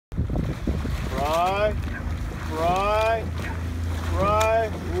Right, right, right,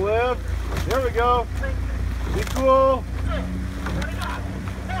 lift. There we go. Be cool.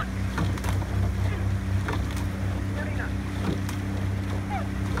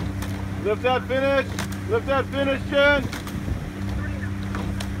 Lift that finish. Lift that finish, Jen.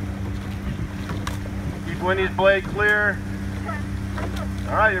 Keep Winnie's blade clear.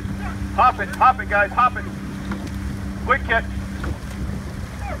 All right, hop it, guys, hop it. Quick catch.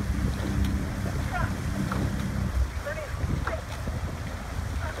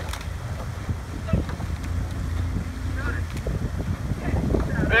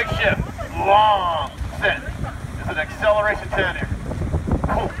 Big shift, long sit. It's an acceleration 10 here.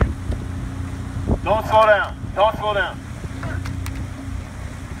 Cool. Don't slow down, don't slow down.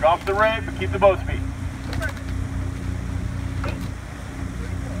 Drop the rate, but keep the boat speed.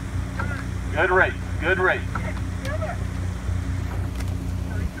 Good rate, good rate.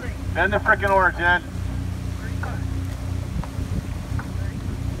 Bend the frickin' oar, Jen.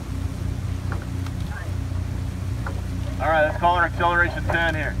 All right, let's call her acceleration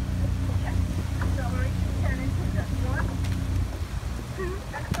 10 here.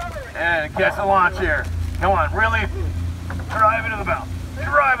 And catch the launch here. Come on, really drive into the bow.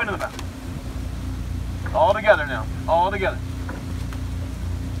 Drive into the bow. All together now, all together.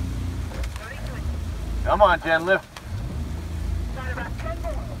 Come on, Jen, lift.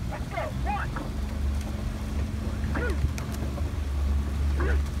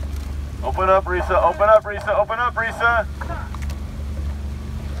 Open up, Risa. Open up, Risa. Open up, Risa.